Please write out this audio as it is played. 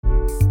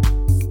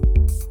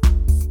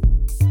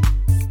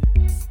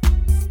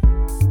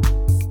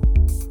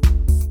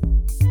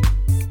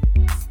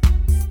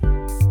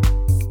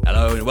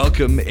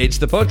welcome. It's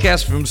the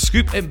podcast from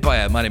Scoop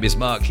Empire. My name is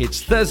Mark.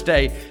 It's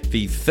Thursday,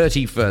 the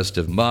 31st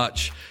of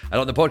March.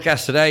 And on the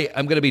podcast today,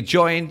 I'm going to be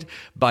joined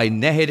by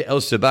Nahed El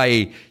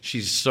Sebai.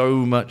 She's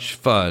so much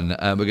fun.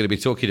 We're going to be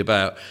talking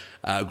about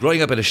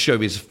growing up in a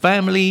showbiz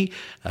family,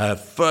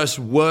 first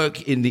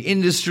work in the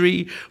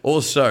industry,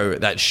 also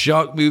that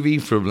shark movie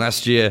from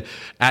last year,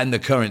 and the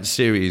current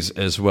series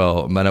as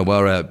well,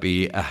 Minawra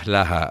B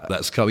Ahlaha.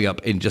 That's coming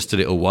up in just a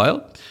little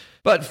while.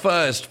 But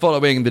first,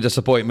 following the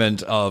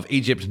disappointment of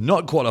Egypt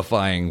not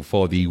qualifying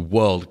for the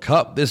World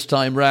Cup this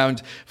time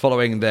round,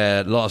 following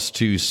their loss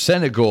to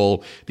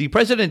Senegal, the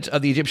president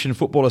of the Egyptian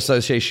Football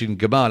Association,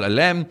 Gamal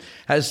Alem,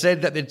 has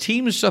said that the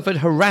team suffered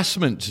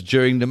harassment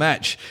during the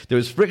match. There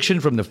was friction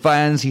from the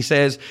fans, he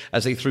says,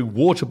 as they threw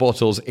water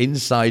bottles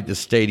inside the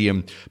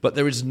stadium. But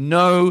there is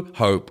no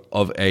hope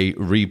of a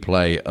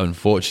replay,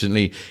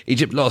 unfortunately.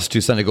 Egypt lost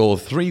to Senegal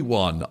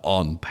 3-1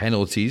 on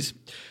penalties.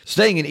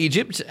 Staying in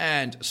Egypt,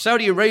 and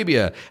Saudi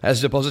Arabia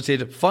has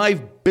deposited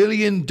 $5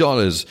 billion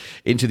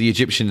into the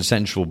Egyptian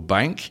central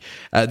bank.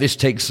 This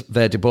takes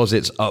their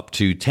deposits up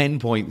to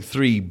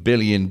 $10.3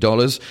 billion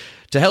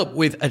to help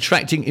with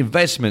attracting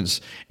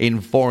investments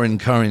in foreign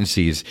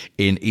currencies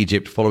in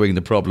Egypt following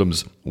the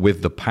problems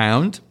with the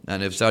pound.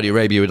 And if Saudi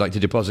Arabia would like to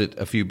deposit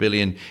a few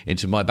billion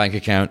into my bank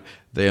account,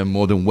 they are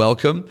more than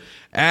welcome.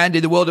 And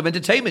in the world of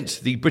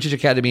entertainment, the British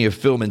Academy of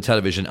Film and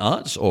Television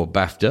Arts, or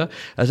BAFTA,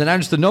 has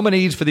announced the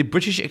nominees for the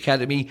British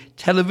Academy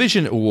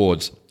Television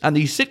Awards. And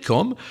the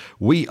sitcom,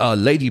 We Are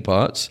Lady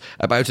Parts,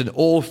 about an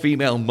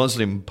all-female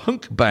Muslim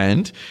punk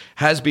band,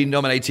 has been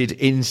nominated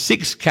in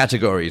 6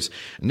 categories.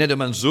 Neda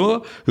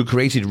Mansour, who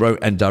created, wrote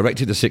and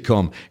directed the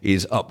sitcom,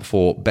 is up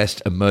for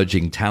Best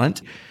Emerging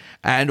Talent.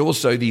 And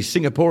also the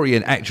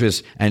Singaporean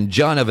actress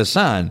Anjana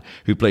Vasan,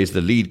 who plays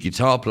the lead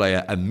guitar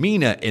player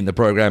Amina in the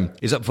program,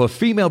 is up for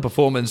female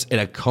performance in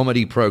a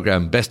comedy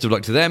program. Best of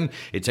luck to them.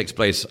 It takes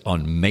place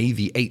on May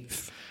the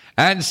 8th.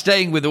 And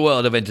staying with the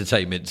world of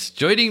entertainment,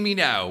 joining me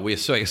now, we're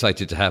so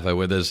excited to have her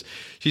with us.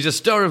 She's a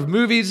star of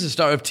movies, a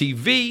star of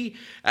TV,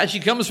 and she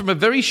comes from a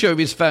very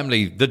showbiz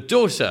family, the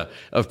daughter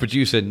of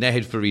producer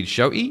Nahed Farid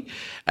Shouti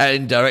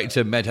and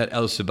director Nahed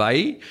El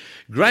Sebai,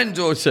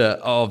 granddaughter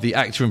of the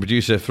actor and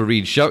producer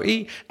Farid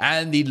Shouti,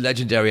 and the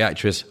legendary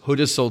actress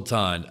Huda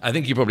Sultan. I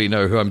think you probably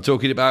know who I'm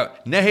talking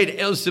about. Nahed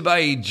El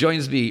Sebai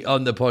joins me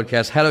on the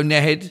podcast. Hello,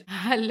 Nahed.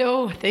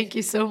 Hello. Thank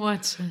you so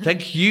much.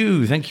 Thank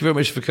you. Thank you very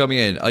much for coming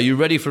in. Are you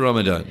ready for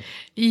Ramadan?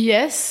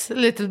 Yes, a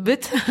little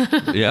bit.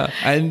 Yeah.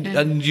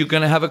 And you're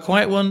going to have a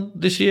quiet one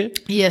this year?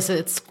 Yes,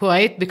 it's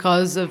quiet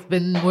because I've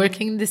been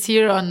working this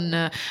year on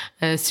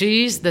a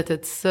series that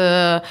it's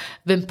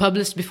been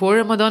published before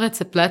Ramadan.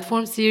 It's a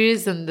platform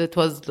series, and it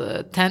was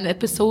 10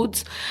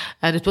 episodes,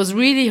 and it was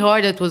really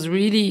hard. It was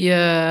really,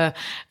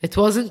 it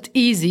wasn't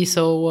easy.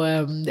 So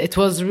it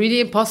was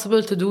really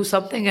impossible to do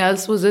something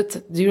else with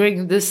it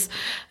during this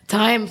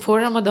time for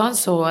Ramadan.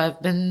 So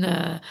I've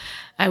been...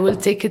 I will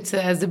take it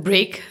as a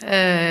break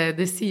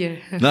this year.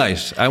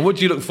 Nice. And what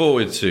do you look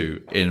forward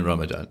to in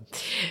Ramadan?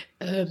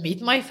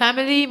 Meet my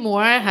family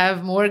more,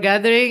 have more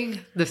gathering.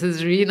 This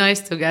is really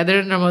nice to gather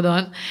in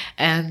Ramadan,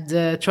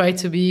 and try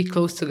to be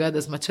close to God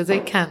as much as I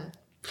can.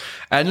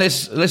 And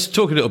let's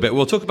talk a little bit.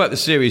 We'll talk about the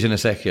series in a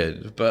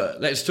second,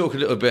 but let's talk a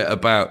little bit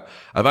about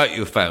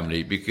your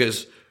family,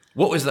 because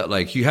what was that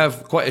like? You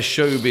have quite a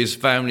showbiz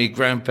family,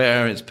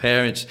 grandparents,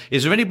 parents.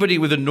 Is there anybody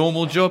with a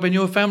normal job in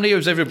your family, or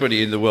is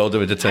everybody in the world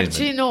of entertainment?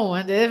 Actually, no.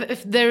 And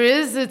if there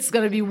is, it's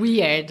going to be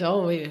weird.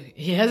 Oh,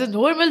 he has a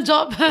normal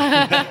job?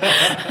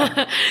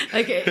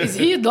 Like, is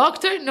he a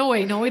doctor? No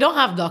way. No, we don't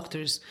have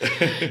doctors.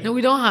 No,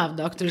 we don't have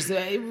doctors.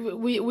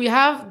 We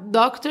have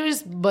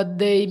doctors, but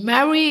they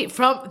marry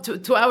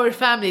to our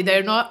family.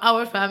 They're not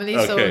our family,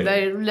 okay. So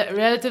they're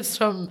relatives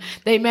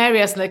they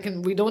marry us, like,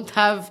 and we don't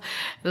have,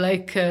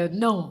 like,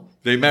 no.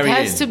 They marry It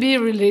has in. to be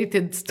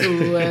related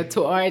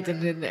to art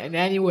in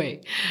any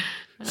way.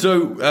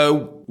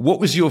 So, what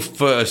was your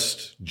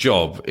first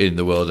job in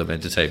the world of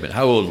entertainment?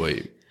 How old were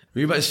you?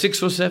 Were you about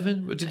 6 or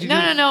 7? What did you do?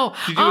 No.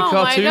 Did you do a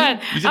cartoon? My God.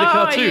 You did a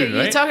cartoon,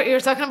 right? You're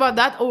talking about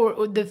that,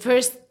 or the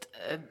first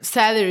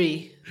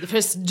salary, the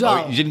first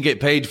job. Oh, you didn't get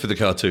paid for the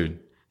cartoon?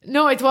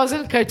 No, it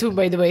wasn't cartoon,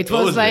 by the way. It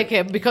was like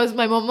because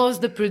my mom was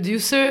the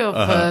producer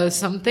of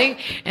something,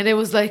 and it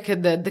was like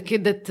the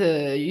kid that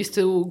used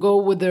to go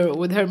with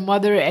her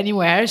mother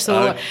anywhere.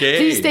 So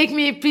please take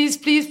me, please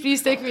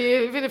take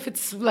me, even if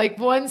it's like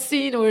one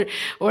scene or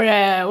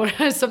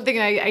something.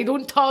 I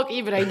don't talk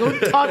even. I don't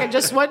talk. I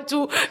just want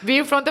to be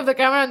in front of the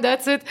camera, and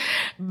that's it.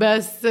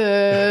 But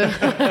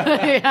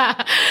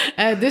yeah,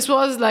 this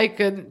was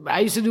like I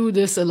used to do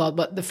this a lot.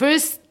 But the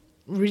first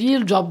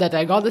real job that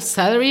I got a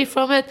salary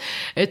from it.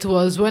 It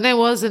was when I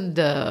was in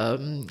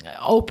the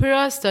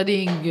opera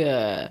studying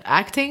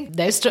acting.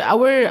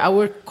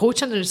 Our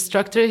coach and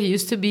instructor, he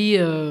used to be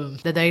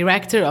the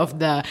director of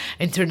the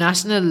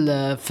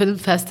International Film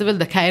Festival,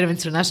 the Cairo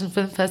International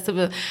Film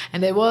Festival,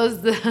 and I was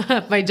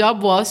my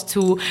job was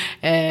to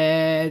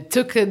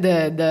took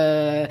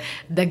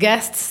the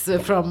guests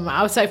from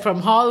outside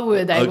from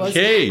Hollywood.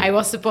 I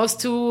was supposed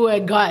to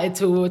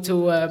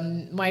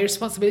my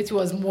responsibility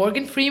was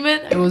Morgan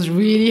Freeman. I was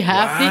really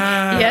happy.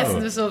 Wow.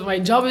 Yes, so my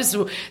job is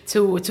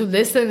to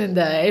listen in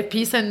the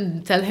earpiece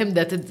and tell him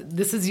that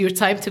this is your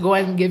time to go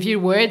and give your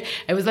word.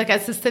 I was like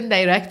assistant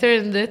director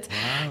in it.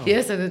 Wow.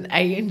 Yes, and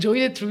I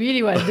enjoyed it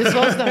really well. This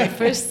was my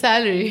first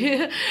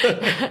salary.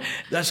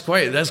 That's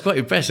quite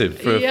impressive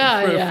for a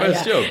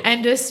first job.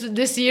 And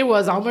this year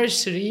was Omar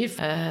Sharif,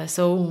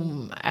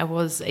 so I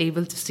was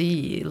able to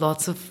see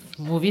lots of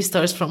movie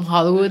stars from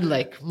Hollywood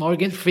like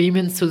Morgan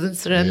Freeman, Susan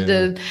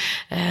Sarandon.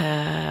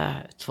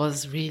 It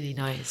was really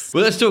nice.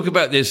 Well, let's talk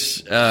about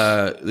this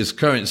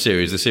current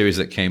series, the series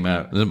that came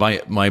out.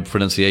 My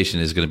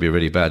pronunciation is going to be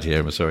really bad here,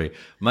 I'm sorry.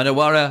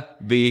 Minawra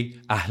B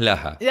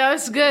Ahlaha. Yeah,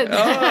 it's good.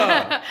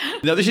 Now,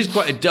 this is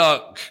quite a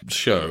dark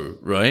show,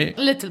 right?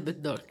 A little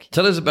bit dark.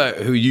 Tell us about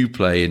who you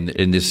play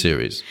in this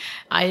series.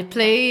 I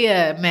play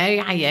Mary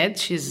Ayad.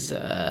 She's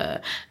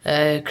a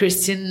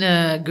Christian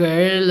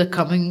girl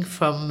coming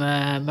from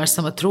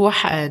Marsa Matrouh,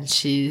 and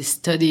she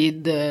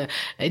studied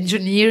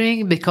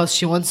engineering because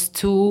she wants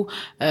to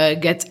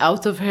get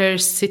out of her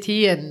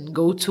city and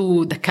go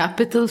to the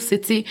capital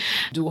city,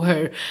 do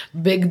her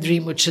big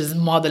dream, which is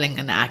modeling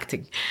and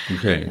acting.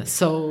 Okay.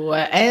 So,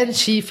 and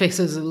she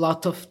faces a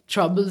lot of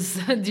troubles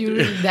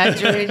during that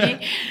journey.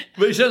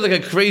 But it sounds like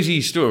a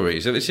crazy story.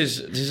 So this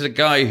is a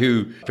guy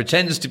who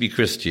pretends to be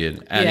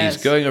Christian, and he's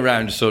going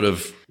around sort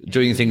of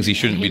doing things he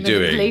shouldn't be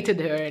doing. He manipulated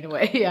her in a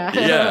way,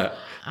 Yeah.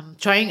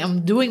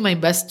 I'm doing my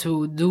best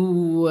to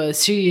do a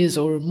series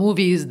or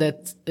movies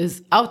that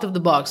is out of the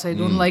box. I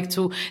don't like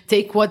to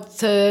take what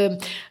the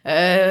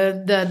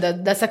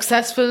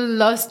successful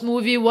last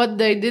movie, what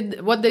they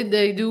did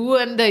they do,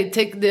 and they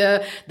take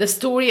the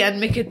story and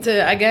make it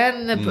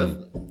again.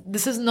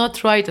 This is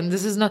not right, and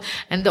this is not.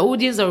 And the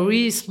audience are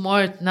really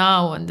smart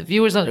now, and the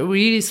viewers are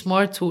really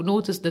smart to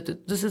notice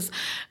that this is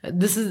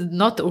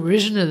not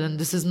original, and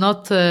this is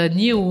not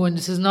new, and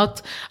this is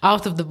not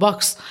out of the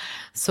box.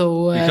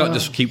 So you can't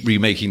just keep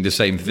remaking the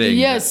same thing.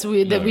 Yes,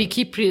 we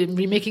keep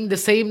remaking the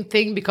same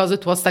thing because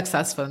it was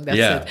successful. And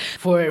that's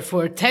it.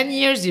 For 10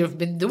 years, you've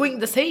been doing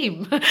the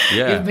same.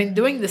 You've been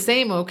doing the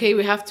same. Okay,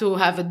 we have to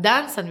have a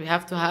dance, and we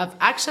have to have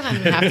action,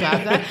 and we have to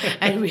have that,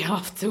 and we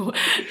have to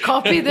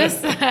copy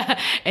this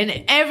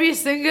in every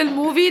single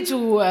movie.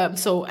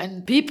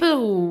 And people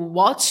who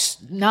watch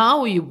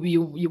now, you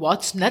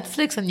watch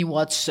Netflix and you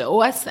watch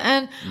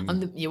OSN,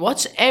 and you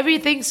watch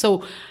everything.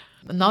 So.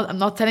 I'm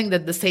not telling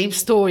that the same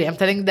story. I'm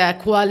telling the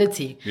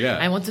quality. Yeah.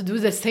 I want to do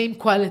the same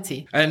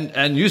quality. And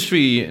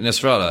Youssry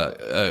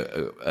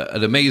Nasrallah,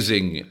 an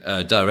amazing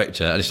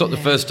director, and it's not the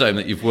first time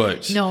that you've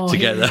worked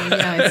together.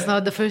 It's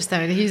not the first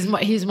time.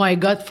 He's my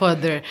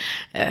godfather.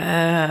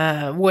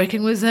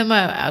 Working with him,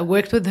 I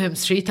worked with him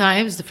 3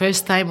 times. The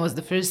first time was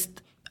the first.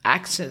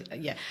 Actually,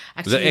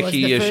 was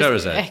it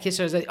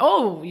Shahrazad?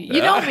 Oh,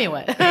 you know me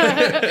well.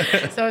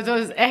 So it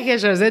was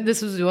Shahrazad.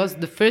 This was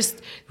the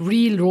first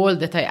real role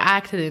that I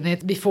acted in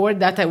it. Before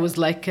that, I was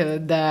like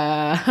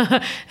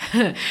the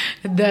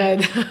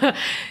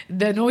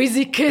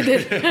noisy kid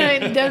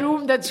in the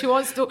room that she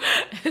wants to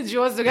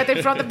get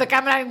in front of the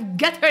camera and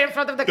get her in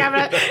front of the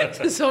camera.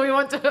 So we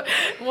want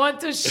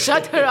to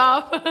shut her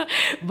up.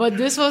 But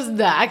this was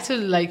the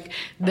actual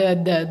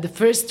the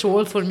first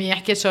role for me,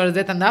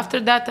 Shahrazad. And after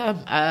that,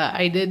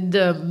 I did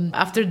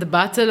after the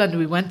battle, and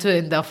we went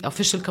in the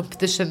official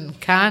competition in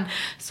Cannes.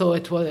 So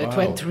it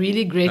went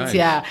really great. Nice.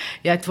 Yeah,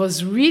 it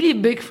was really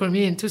big for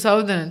me in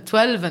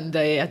 2012, and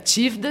I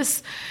achieved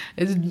this.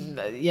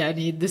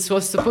 This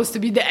was supposed to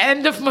be the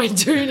end of my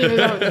journey.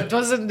 It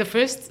wasn't the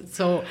first,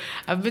 so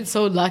I've been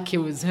so lucky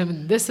with him.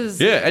 And this is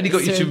and he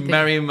got you to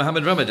marry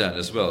Mohammed Ramadan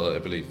as well, I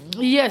believe.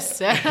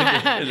 Yes.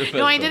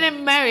 No, I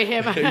didn't marry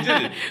him.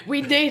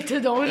 We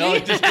dated only. Oh,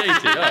 just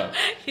dated.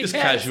 Just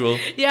casual.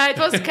 Yeah, it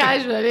was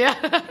casual. Yeah.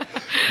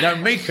 Now,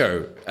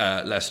 Mako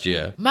last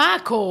year.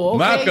 Mako,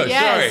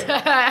 yes.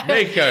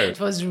 Sorry. Mako. It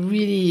was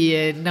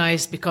really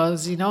nice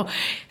because,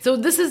 so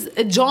this is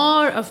a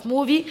genre of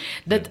movie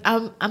that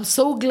I'm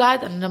so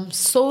glad and I'm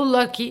so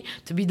lucky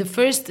to be the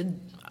first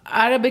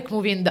Arabic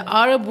movie in the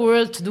Arab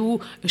world to do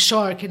a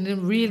shark and the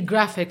real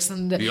graphics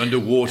and the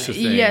underwater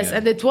thing. Yes,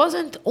 and it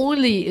wasn't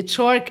only a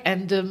shark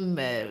and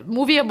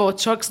movie about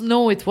sharks.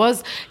 No, it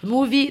was a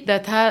movie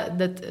that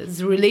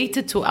is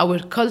related to our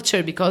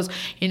culture because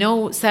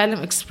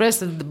Salem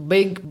Express is the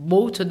big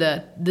boat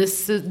that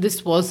this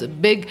was a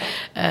big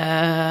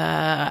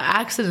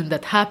accident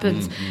that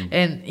happened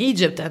in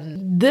Egypt,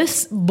 and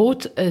this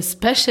boat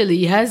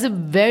especially has a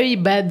very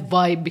bad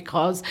vibe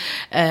because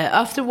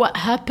after what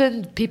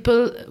happened,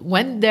 people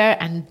went there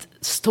and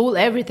stole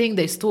everything.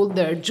 They stole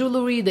their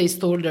jewelry, they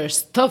stole their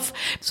stuff.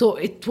 So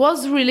it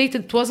was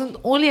related, it wasn't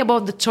only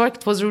about the shark,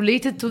 it was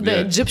related to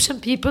the Egyptian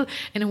people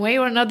in a way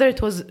or another.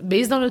 It was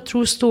based on a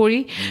true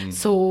story.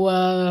 So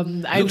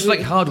it looks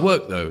like hard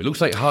work, though. It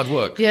looks like hard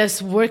work.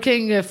 Yes,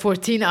 working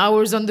 14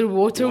 hours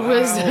underwater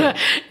was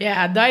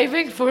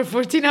diving for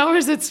 14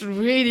 hours. It's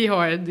really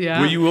hard.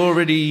 Were you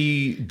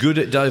already good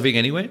at diving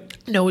anyway?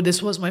 No,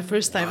 this was my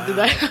first time to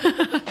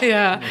dive.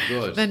 Yeah. Oh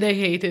my God. And I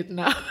hate it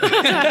now.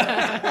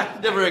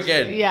 Never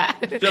again. Yeah.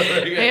 Never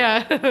again.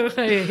 Yeah.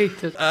 I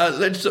hate it.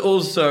 Let's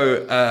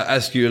also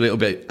ask you a little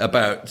bit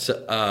about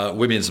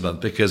Women's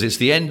Month, because it's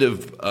the end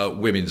of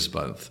Women's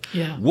Month.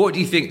 Yeah. What do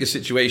you think the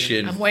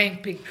situation... I'm wearing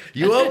pink.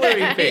 You are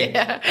wearing pink.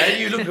 Yeah. And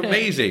you look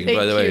amazing, Thank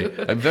by the way.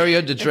 you. I'm very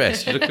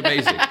underdressed. You look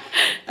amazing.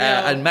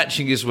 And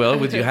matching as well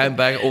with your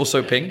handbag,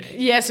 also pink.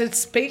 Yes,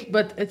 it's pink,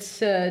 but it's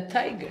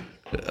tiger.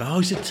 Oh,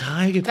 it's a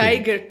tiger pink.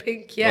 Tiger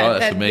pink, yeah. Oh,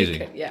 that's amazing.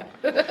 Pink, yeah.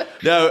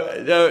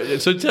 No.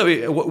 So tell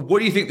me, what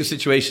do you think the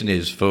situation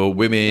is for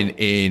women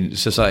in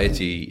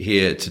society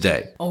here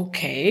today?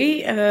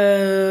 Okay,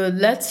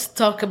 let's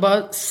talk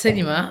about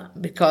cinema,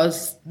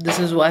 because this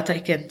is what I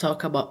can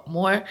talk about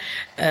more.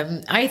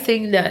 I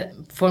think that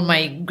for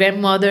my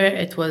grandmother,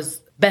 it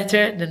was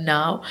better than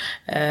now.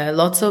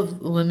 Lots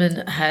of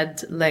women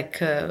had like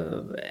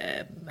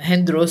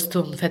Hind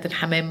Rostom, Fatin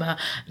Hamama,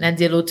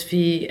 Nadia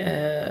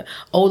Lutfi,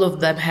 all of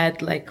them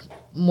had like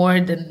more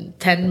than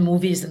 10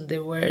 movies, and they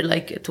were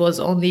like, it was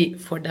only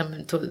for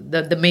them to,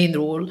 the main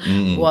role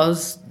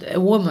was a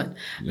woman.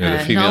 Yeah,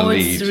 the female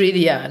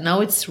lead. Now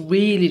it's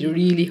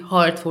really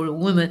hard for a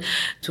woman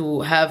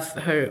to have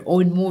her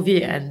own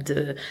movie,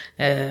 and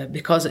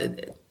because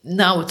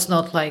now it's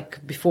not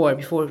like before.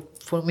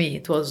 For me,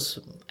 it was,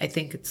 I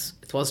think it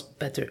was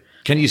better.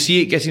 Can you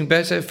see it getting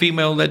better,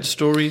 female-led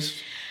stories?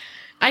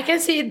 I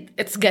can see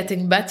it's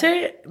getting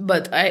better,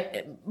 but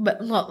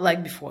not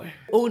like before.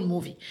 Own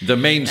movie. The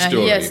main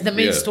story. Yes, the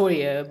main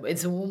story.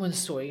 It's a woman's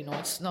story. You know,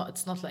 it's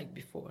not like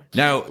before.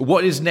 Now,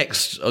 what is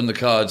next on the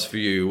cards for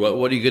you?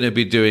 What are you going to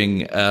be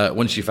doing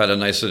once you've had a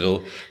nice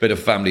little bit of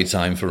family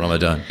time for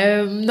Ramadan?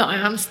 No,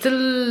 I'm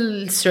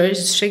still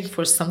searching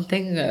for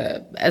something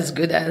as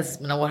good as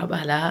Minawra B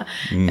Ahlaha.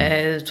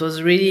 It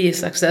was really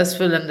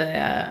successful, and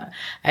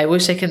I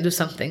wish I can do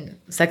something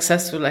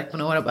successful like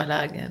Minawra B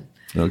Ahlaha again.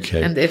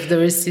 Okay. And if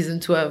there is season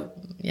 2, I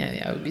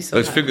would be so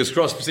happy. Fingers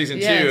crossed for season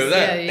 2 of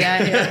that.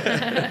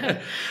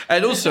 Yeah.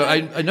 And also,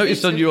 I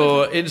noticed on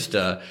your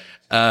Insta,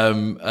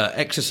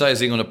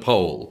 exercising on a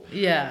pole.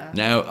 Yeah.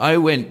 Now, I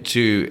went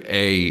to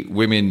a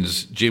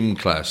women's gym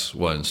class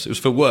once. It was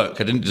for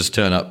work. I didn't just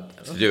turn up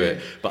to do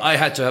it, but I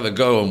had to have a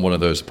go on one of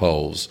those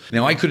poles.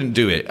 Now, I couldn't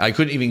do it. I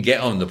couldn't even get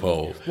on the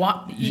pole.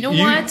 What? You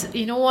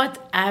know what?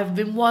 I've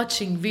been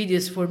watching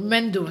videos for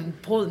men doing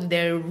pole, and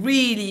they're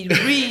really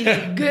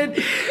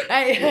good.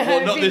 I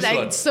not feel this like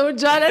one. So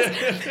jealous.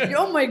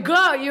 Oh my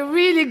God, you're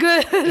really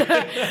good.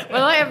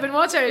 Well, I have been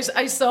watching.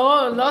 I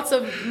saw lots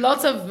of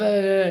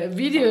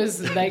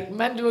videos like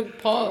men doing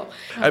pole.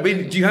 I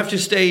mean, do you have to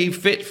stay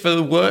fit for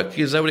the work?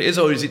 Is that what it is,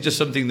 or is it just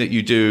something that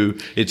you do?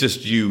 It's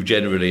just you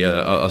generally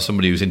are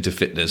somebody who's into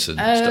fitness and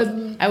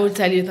stuff. I will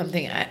tell you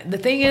something. The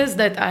thing is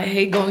that I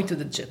hate going to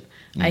the gym.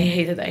 I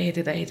hate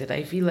it.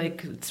 I feel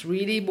like it's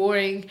really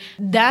boring.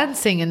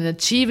 Dancing and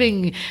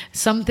achieving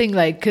something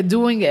like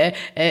doing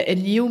a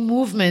new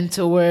movement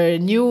or a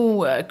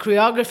new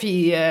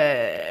choreography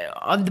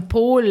on the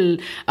pole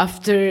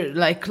after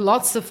like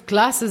lots of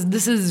classes,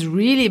 this is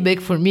really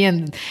big for me,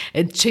 and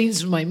it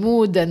changed my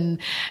mood, and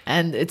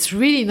it's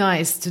really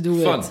nice to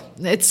do it.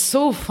 It's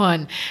so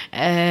fun,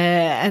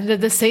 and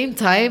at the same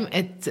time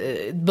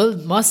it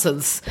builds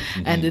muscles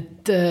and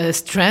it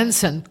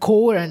strengthens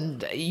core,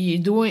 and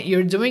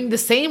you're doing the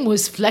same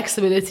with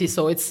flexibility,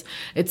 so it's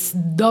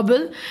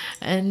double,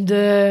 and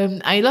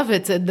I love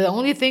it. The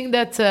only thing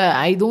that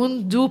I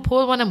don't do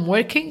pole when I'm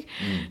working,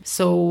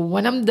 so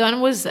when I'm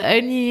done with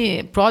any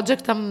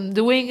project I'm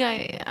doing,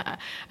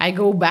 I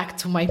go back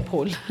to my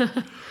pole.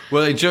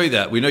 Well, enjoy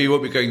that. We know you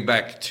won't be going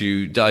back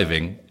to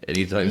diving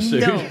anytime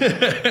soon.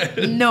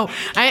 No.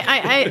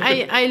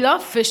 I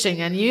love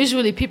fishing, and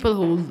usually people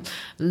who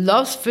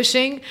love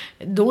fishing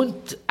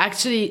don't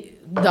actually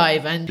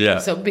dive,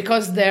 and so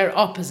because they're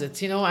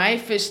opposite. You know, I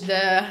fish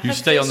the... You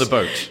stay on the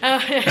boat.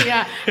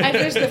 I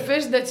fish the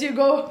fish that you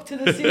go to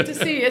the sea to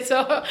see it.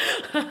 So,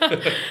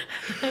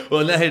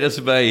 well, Nahed El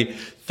Sebai,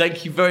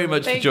 thank you very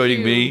much for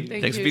joining me.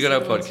 Thanks for being on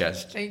our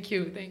podcast. Thank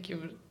you.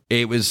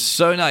 It was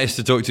so nice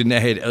to talk to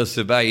Nahed El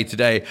Sebai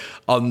today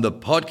on the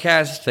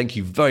podcast. Thank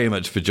you very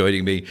much for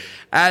joining me.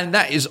 And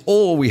that is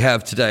all we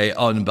have today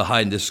on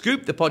Behind the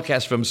Scoop, the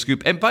podcast from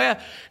Scoop Empire.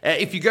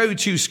 If you go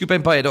to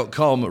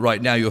scoopempire.com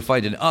right now, you'll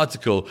find an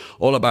article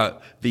all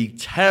about the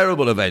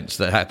terrible events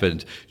that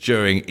happened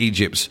during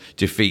Egypt's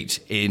defeat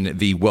in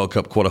the World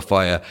Cup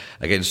qualifier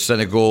against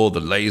Senegal, the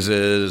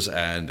lasers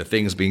and the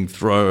things being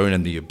thrown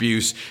and the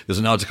abuse. There's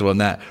an article on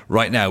that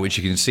right now, which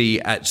you can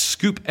see at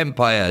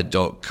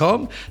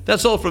scoopempire.com.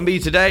 That's all from me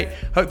today.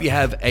 Hope you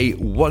have a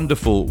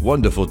wonderful,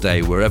 wonderful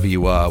day wherever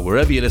you are,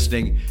 wherever you're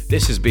listening.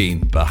 This has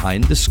been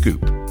Behind the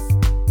Scoop.